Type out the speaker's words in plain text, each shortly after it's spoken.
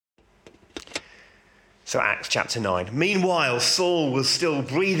So Acts chapter 9. Meanwhile, Saul was still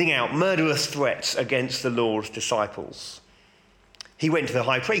breathing out murderous threats against the Lord's disciples. He went to the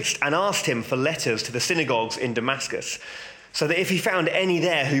high priest and asked him for letters to the synagogues in Damascus, so that if he found any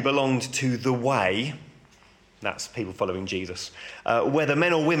there who belonged to the way, that's people following Jesus, whether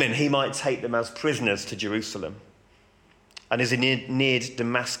men or women, he might take them as prisoners to Jerusalem. And as he neared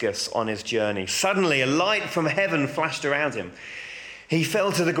Damascus on his journey, suddenly a light from heaven flashed around him. He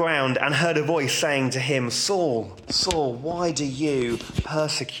fell to the ground and heard a voice saying to him, "Saul, Saul, why do you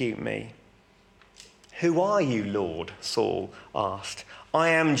persecute me?" "Who are you, Lord?" Saul asked. "I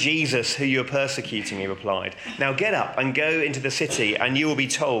am Jesus, who you are persecuting," he replied. "Now get up and go into the city, and you will be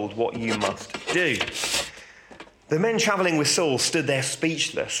told what you must do." The men travelling with Saul stood there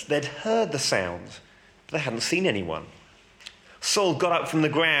speechless. They'd heard the sound, but they hadn't seen anyone. Saul got up from the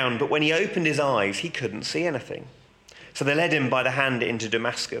ground, but when he opened his eyes, he couldn't see anything. So they led him by the hand into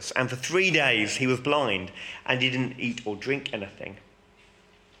Damascus, and for 3 days he was blind and he didn't eat or drink anything.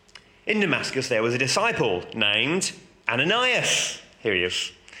 In Damascus there was a disciple named Ananias. Here he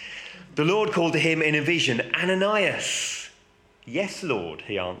is. The Lord called to him in a vision, "Ananias." "Yes, Lord,"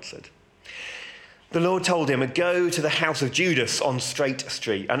 he answered. The Lord told him, "Go to the house of Judas on Straight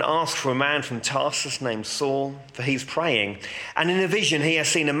Street and ask for a man from Tarsus named Saul, for he's praying. And in a vision he has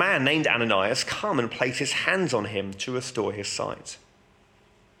seen a man named Ananias come and place his hands on him to restore his sight."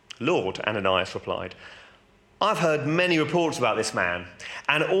 "Lord," Ananias replied, "I've heard many reports about this man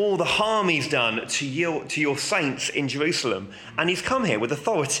and all the harm he's done to your saints in Jerusalem. And he's come here with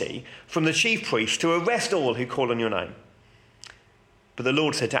authority from the chief priests to arrest all who call on your name." But the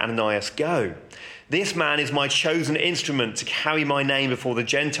Lord said to Ananias, "Go. This man is my chosen instrument to carry my name before the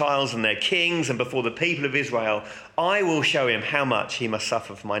Gentiles and their kings and before the people of Israel. I will show him how much he must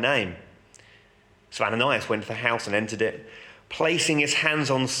suffer for my name." So Ananias went to the house and entered it. Placing his hands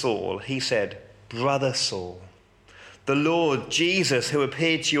on Saul, he said, "Brother Saul, the Lord Jesus, who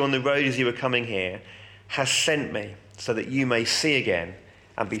appeared to you on the road as you were coming here, has sent me so that you may see again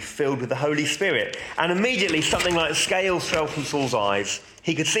and be filled with the Holy Spirit." And immediately something like scales fell from Saul's eyes.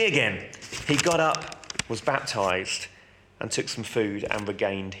 He could see again. He got up, was baptized, and took some food and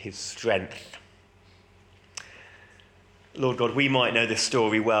regained his strength. Lord God, we might know this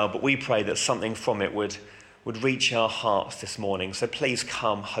story well, but we pray that something from it would reach our hearts this morning. So please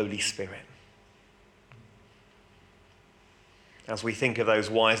come, Holy Spirit. As we think of those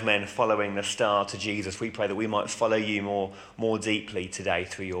wise men following the star to Jesus, we pray that we might follow you more deeply today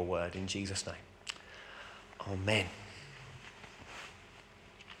through your word. In Jesus' name. Amen.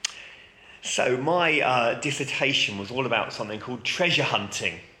 So my dissertation was all about something called treasure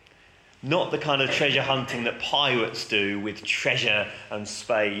hunting. Not the kind of treasure hunting that pirates do with treasure and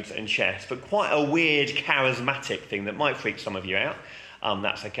spades and chests, but quite a weird, charismatic thing that might freak some of you out.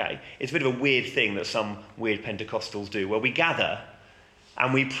 That's okay. It's a bit of a weird thing that some weird Pentecostals do, where we gather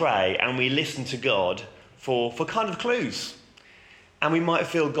and we pray and we listen to God for kind of clues. And we might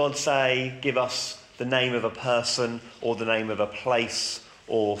feel God say, give us the name of a person or the name of a place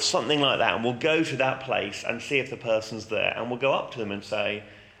or something like that. And we'll go to that place and see if the person's there. And we'll go up to them and say,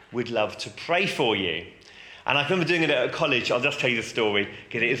 "We'd love to pray for you." And I remember doing it at a college. I'll just tell you the story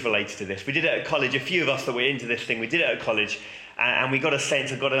because it is related to this. We did it at college. A few of us that were into this thing, we did it at college. And we got a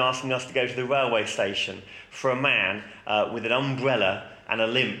sense of God asking us to go to the railway station for a man with an umbrella and a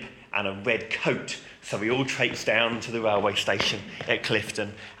limp and a red coat. So we all traipsed down to the railway station at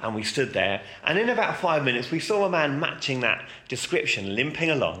Clifton and we stood there. And in about 5 minutes, we saw a man matching that description, limping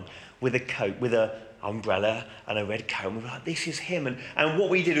along with a coat, with an umbrella and a red coat. And we were like, this is him. And what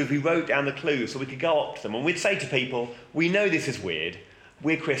we did was we wrote down the clues so we could go up to them. And we'd say to people, we know this is weird.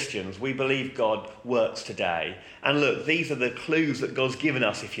 We're Christians. We believe God works today. And look, these are the clues that God's given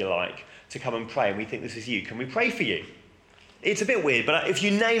us, if you like, to come and pray. And we think this is you. Can we pray for you? It's a bit weird, but if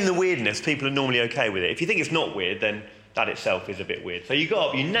you name the weirdness, people are normally okay with it. If you think it's not weird, then that itself is a bit weird. So you go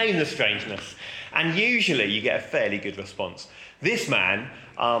up, you name the strangeness, and usually you get a fairly good response. This man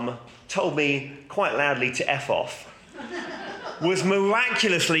told me quite loudly to F off, was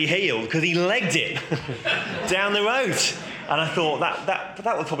miraculously healed because he legged it down the road. And I thought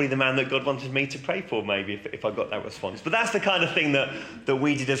that was probably the man that God wanted me to pray for, maybe, if I got that response. But that's the kind of thing that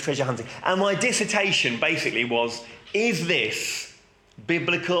we did as treasure hunting. And my dissertation basically was, is this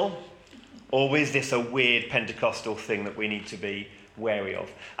biblical or is this a weird Pentecostal thing that we need to be wary of?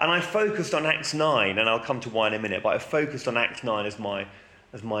 And I focused on Acts 9, and I'll come to why in a minute, but I focused on Acts 9 as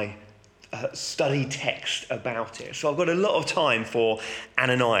my study text about it. So I've got a lot of time for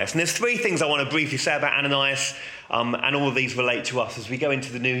Ananias. And there's 3 things I want to briefly say about Ananias, and all of these relate to us as we go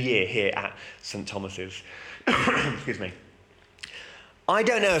into the new year here at St. Thomas's. Excuse me. I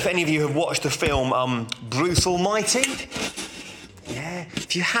don't know if any of you have watched the film Bruce Almighty. Yeah,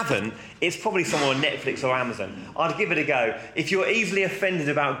 if you haven't, it's probably somewhere on Netflix or Amazon. I'd give it a go. If you're easily offended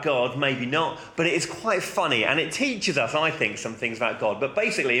about God, maybe not, but it is quite funny, and it teaches us, I think, some things about God. But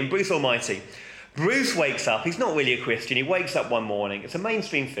basically, in Bruce Almighty, Bruce wakes up. He's not really a Christian. He wakes up one morning. It's a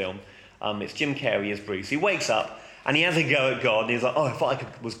mainstream film. It's Jim Carrey as Bruce. He wakes up, and he has a go at God, and he's like, oh, if I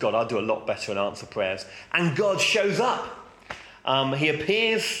was God, I'd do a lot better and answer prayers. And God shows up. He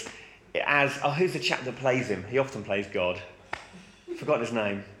appears as... Oh, who's the chap that plays him? He often plays God. Forgotten his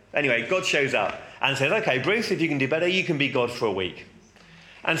name. Anyway, God shows up and says, okay, Bruce, if you can do better, you can be God for a week.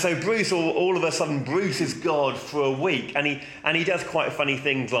 And so Bruce, all of a sudden, Bruce is God for a week. And he does quite funny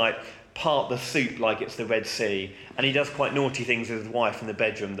things like part the soup like it's the Red Sea. And he does quite naughty things with his wife in the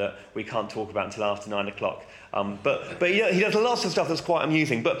bedroom that we can't talk about until after 9 o'clock. But he does lots of stuff that's quite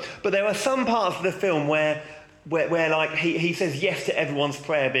amusing. But there are some parts of the film where like he says yes to everyone's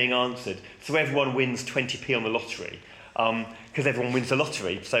prayer being answered. So everyone wins 20p on the lottery. Because everyone wins the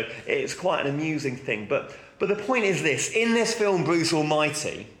lottery. So it's quite an amusing thing. But the point is this. In this film, Bruce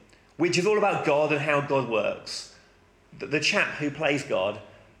Almighty, which is all about God and how God works, the chap who plays God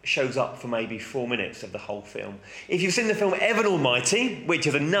shows up for maybe 4 minutes of the whole film. If you've seen the film Evan Almighty, which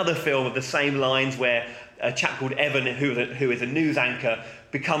is another film of the same lines where a chap called Evan, who is a news anchor,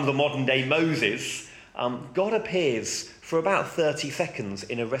 becomes a modern-day Moses, God appears for about 30 seconds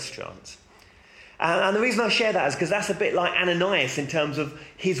in a restaurant. And the reason I share that is because that's a bit like Ananias in terms of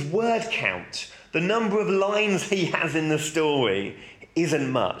his word count. The number of lines he has in the story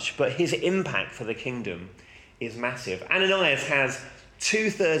isn't much, but his impact for the kingdom is massive. Ananias has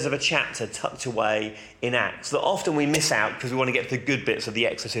 2/3 of a chapter tucked away in Acts that often we miss out because we want to get to the good bits of the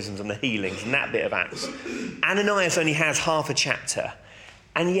exorcisms and the healings and that bit of Acts. Ananias only has half a chapter,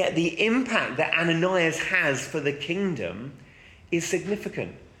 and yet the impact that Ananias has for the kingdom is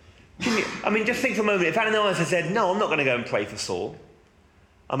significant. Just think for a moment, if Ananias had said, no, I'm not going to go and pray for Saul.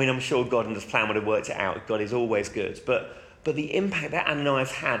 I'm sure God in his plan would have worked it out. God is always good. But the impact that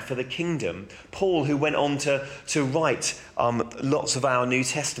Ananias had for the kingdom, Paul, who went on to write lots of our New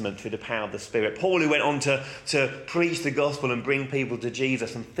Testament through the power of the Spirit, Paul, who went on to preach the gospel and bring people to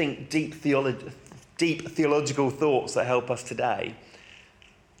Jesus and think deep theological thoughts that help us today,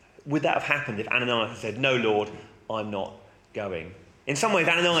 would that have happened if Ananias had said, no, Lord, I'm not going? In some ways,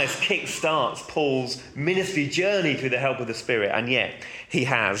 Ananias kick-starts Paul's ministry journey through the help of the Spirit, and yet he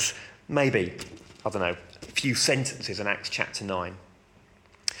has maybe, a few sentences in Acts chapter 9.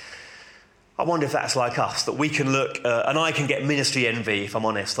 I wonder if that's like us, that we can look, and I can get ministry envy, if I'm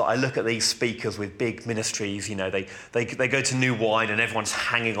honest, that I look at these speakers with big ministries, they go to New Wine and everyone's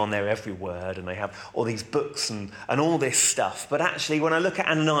hanging on their every word, and they have all these books and all this stuff. But actually, when I look at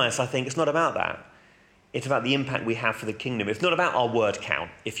Ananias, I think it's not about that. It's about the impact we have for the kingdom. It's not about our word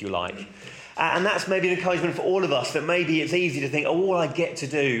count, if you like. And that's maybe an encouragement for all of us, that maybe it's easy to think, all I get to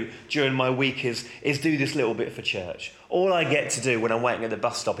do during my week is do this little bit for church. All I get to do when I'm waiting at the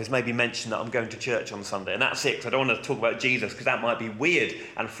bus stop is maybe mention that I'm going to church on Sunday. And that's it, because I don't want to talk about Jesus, because that might be weird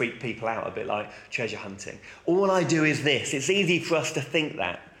and freak people out a bit, like treasure hunting. All I do is this. It's easy for us to think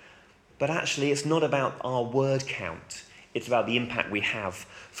that. But actually, it's not about our word count. It's about the impact we have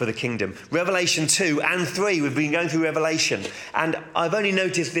for the kingdom. Revelation 2 and 3, we've been going through Revelation. And I've only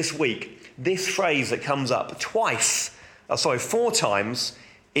noticed this week this phrase that comes up 4 times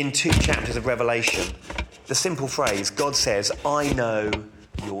in 2 chapters of Revelation. The simple phrase, God says, I know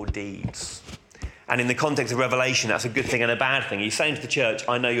your deeds. And in the context of Revelation, that's a good thing and a bad thing. He's saying to the church,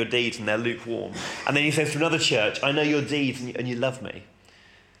 I know your deeds, and they're lukewarm. And then he says to another church, I know your deeds, and you love me.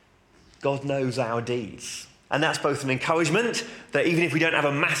 God knows our deeds. And that's both an encouragement, that even if we don't have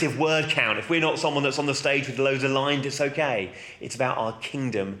a massive word count, if we're not someone that's on the stage with loads of lines, it's okay. It's about our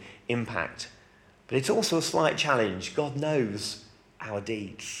kingdom impact. But it's also a slight challenge. God knows our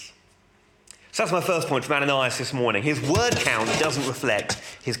deeds. So that's my first point from Ananias this morning. His word count doesn't reflect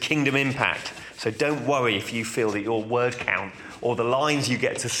his kingdom impact. So don't worry if you feel that your word count or the lines you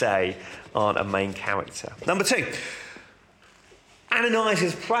get to say aren't a main character. Number 2, Ananias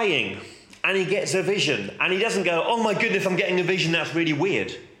is praying. And he gets a vision. And he doesn't go, oh my goodness, I'm getting a vision, that's really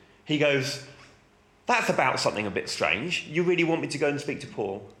weird. He goes, that's about something a bit strange. You really want me to go and speak to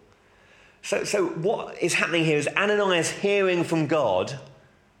Paul? So what is happening here is Ananias hearing from God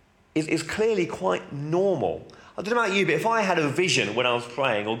is clearly quite normal. I don't know about you, but if I had a vision when I was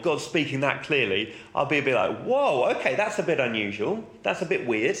praying, or God speaking that clearly, I'd be a bit like, whoa, okay, that's a bit unusual. That's a bit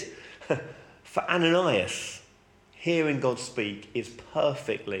weird. For Ananias, hearing God speak is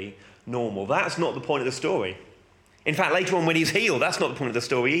perfectly normal. That's not the point of the story. In fact, later on when he's healed, that's not the point of the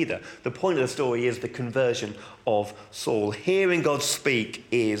story either. The point of the story is the conversion of Saul. Hearing God speak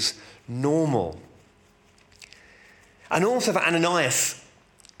is normal. And also for Ananias,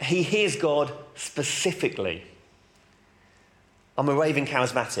 he hears God specifically. I'm a raving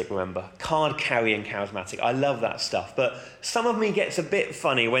charismatic, remember? Card-carrying charismatic. I love that stuff. But some of me gets a bit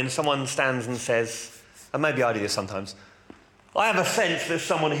funny when someone stands and says, and maybe I do this sometimes, I have a sense that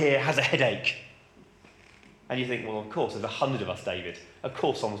someone here has a headache. And you think, well, of course, there's 100 of us, David. Of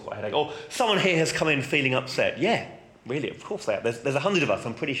course someone's got a headache. Or someone here has come in feeling upset. Yeah, really, of course they are. There's 100 of us.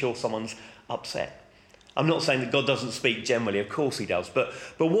 I'm pretty sure someone's upset. I'm not saying that God doesn't speak generally. Of course he does. But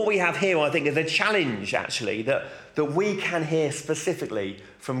what we have here, I think, is a challenge, actually, that we can hear specifically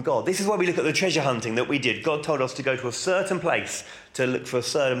from God. This is why we look at the treasure hunting that we did. God told us to go to a certain place to look for a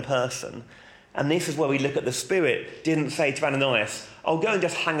certain person. And this is where we look at the Spirit didn't say to Ananias, I'll go and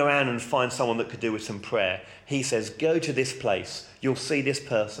just hang around and find someone that could do with some prayer. He says, go to this place. You'll see this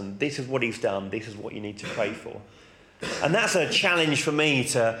person. This is what he's done. This is what you need to pray for. And that's a challenge for me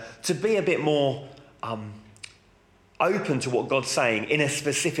to be a bit more open to what God's saying in a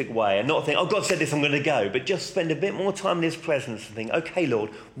specific way and not think, oh, God said this, I'm going to go. But just spend a bit more time in his presence and think, okay, Lord,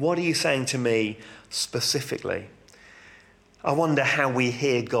 what are you saying to me specifically? I wonder how we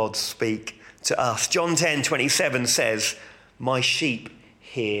hear God speak to us. John 10:27 says, my sheep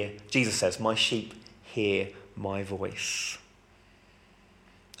hear, Jesus says, my sheep hear my voice.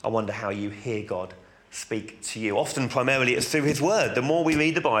 I wonder how you hear God speak to you. Often, primarily, it's through his word. The more we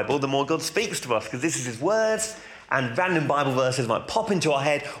read the Bible, the more God speaks to us, because this is his words, and random Bible verses might pop into our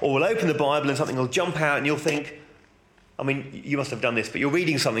head, or we'll open the Bible and something will jump out and you'll think, I mean, you must have done this, but you're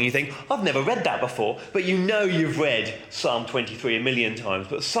reading something and you think, I've never read that before, but you know you've read Psalm 23 a million times,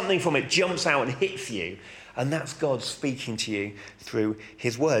 but something from it jumps out and hits you, and that's God speaking to you through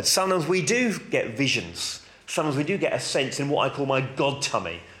his words. Sometimes we do get visions. Sometimes we do get a sense in what I call my God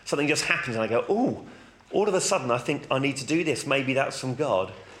tummy. Something just happens and I go, oh, all of a sudden I think I need to do this. Maybe that's from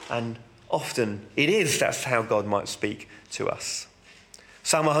God. And often it is. That's how God might speak to us.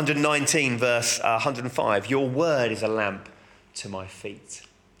 Psalm 119, verse 105, your word is a lamp to my feet.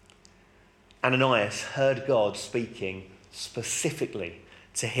 Ananias heard God speaking specifically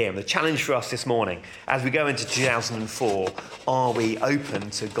to him. The challenge for us this morning, as we go into 2004, are we open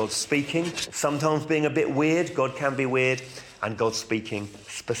to God speaking? Sometimes being a bit weird, God can be weird, and God speaking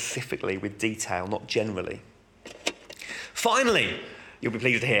specifically with detail, not generally. Finally, you'll be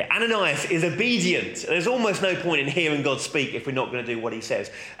pleased to hear, Ananias is obedient. There's almost no point in hearing God speak if we're not going to do what he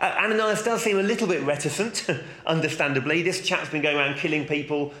says. Ananias does seem a little bit reticent, understandably. This chap's been going around killing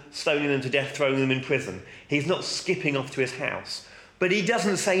people, stoning them to death, throwing them in prison. He's not skipping off to his house. But he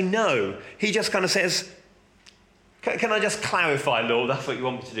doesn't say no. He just kind of says, can I just clarify, Lord, that's what you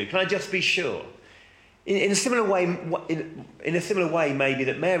want me to do? Can I just be sure? In a similar way, maybe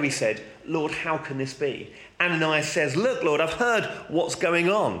that Mary said, Lord, how can this be? Ananias says, look, Lord, I've heard what's going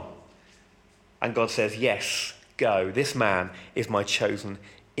on. And God says, yes, go. This man is my chosen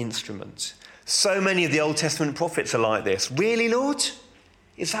instrument. So many of the Old Testament prophets are like this. Really, Lord?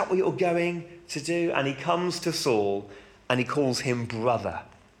 Is that what you're going to do? And he comes to Saul and he calls him brother.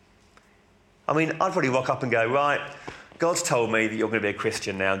 I mean, I'd probably rock up and go, right, God's told me that you're going to be a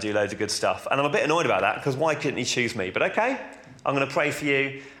Christian now and do loads of good stuff. And I'm a bit annoyed about that, because why couldn't he choose me? But okay, I'm going to pray for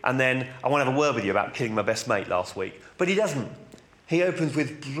you, and then I want to have a word with you about killing my best mate last week. But he doesn't. He opens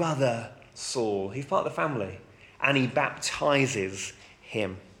with brother Saul. He's part of the family. And he baptizes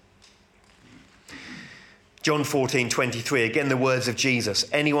him. John 14:23, again the words of Jesus.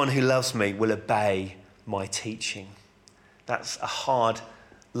 Anyone who loves me will obey my teaching. That's a hard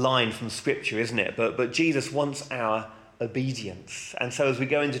line from Scripture, isn't it? But Jesus wants our obedience. And so as we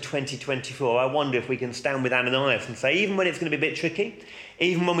go into 2024, I wonder if we can stand with Ananias and say, even when it's going to be a bit tricky,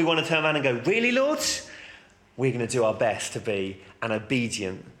 even when we want to turn around and go, really, Lord? We're going to do our best to be an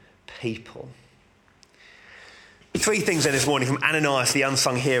obedient people. 3 things then this morning from Ananias, the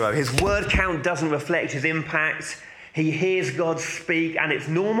unsung hero. His word count doesn't reflect his impact. He hears God speak, and it's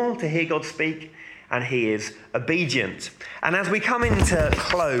normal to hear God speak, and he is obedient. And as we come into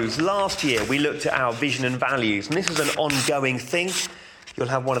close, last year we looked at our vision and values, and this is an ongoing thing. You'll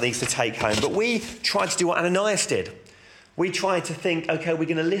have one of these to take home. But we tried to do what Ananias did. We tried to think, okay, we're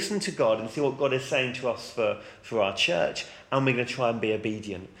going to listen to God and see what God is saying to us for our church, and we're going to try and be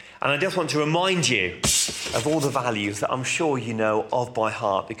obedient. And I just want to remind you of all the values that I'm sure you know of by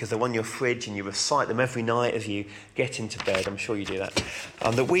heart, because they're on your fridge and you recite them every night as you get into bed. I'm sure you do that.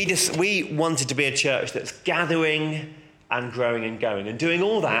 That we wanted to be a church that's gathering and growing and going, and doing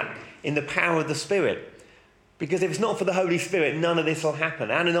all that in the power of the Spirit. Because if it's not for the Holy Spirit, none of this will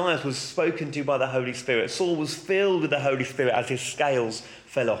happen. Ananias was spoken to by the Holy Spirit. Saul was filled with the Holy Spirit as his scales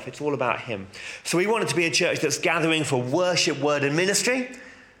fell off. It's all about him. So we want it to be a church that's gathering for worship, word and ministry.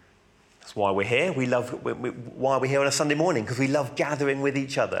 That's why we're here. Why we're here on a Sunday morning, because we love gathering with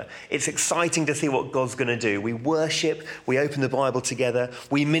each other. It's exciting to see what God's going to do. We worship, we open the Bible together,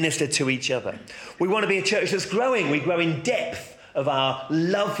 we minister to each other. We want to be a church that's growing. We grow in depth of our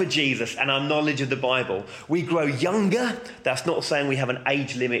love for Jesus and our knowledge of the Bible. We grow younger. That's not saying we have an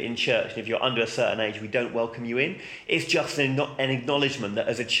age limit in church. If you're under a certain age, we don't welcome you in. It's just an acknowledgement that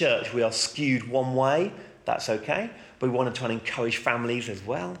as a church, we are skewed one way. That's okay. But we want to try and encourage families as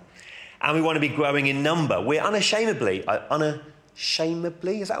well. And we want to be growing in number. We're unashamedly, is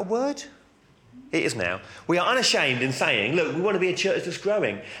that a word? It is now. We are unashamed in saying, look, we want to be a church that's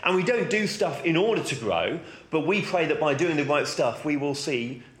growing. And we don't do stuff in order to grow, but we pray that by doing the right stuff, we will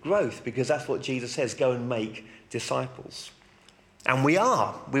see growth, because that's what Jesus says, go and make disciples. And we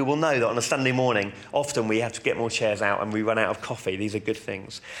are. We will know that on a Sunday morning, often we have to get more chairs out and we run out of coffee. These are good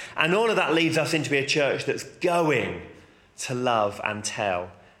things. And all of that leads us into be a church that's going to love and tell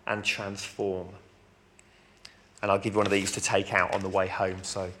and transform. And I'll give you one of these to take out on the way home,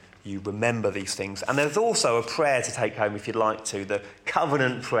 so you remember these things. And there's also a prayer to take home if you'd like to, the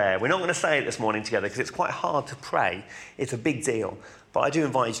covenant prayer. We're not going to say it this morning together because it's quite hard to pray. It's a big deal. But I do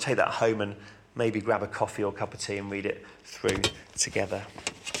invite you to take that home and maybe grab a coffee or a cup of tea and read it through together.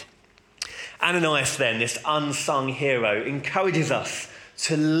 Ananias then, this unsung hero, encourages us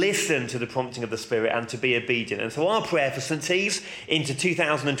to listen to the prompting of the Spirit and to be obedient. And so our prayer for St. T's into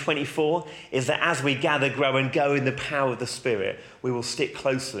 2024 is that as we gather, grow and go in the power of the Spirit, we will stick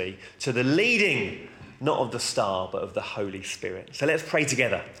closely to the leading, not of the star, but of the Holy Spirit. So let's pray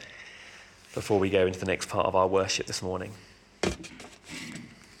together before we go into the next part of our worship this morning.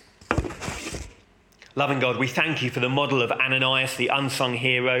 Loving God, we thank you for the model of Ananias, the unsung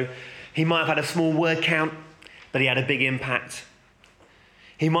hero. He might have had a small word count, but he had a big impact.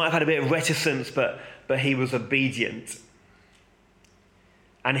 He might have had a bit of reticence, but he was obedient.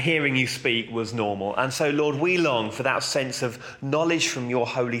 And hearing you speak was normal. And so, Lord, we long for that sense of knowledge from your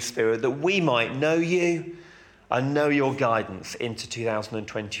Holy Spirit, that we might know you and know your guidance into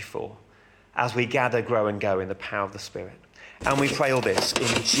 2024 as we gather, grow and go in the power of the Spirit. And we pray all this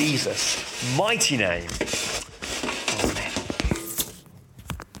in Jesus' mighty name.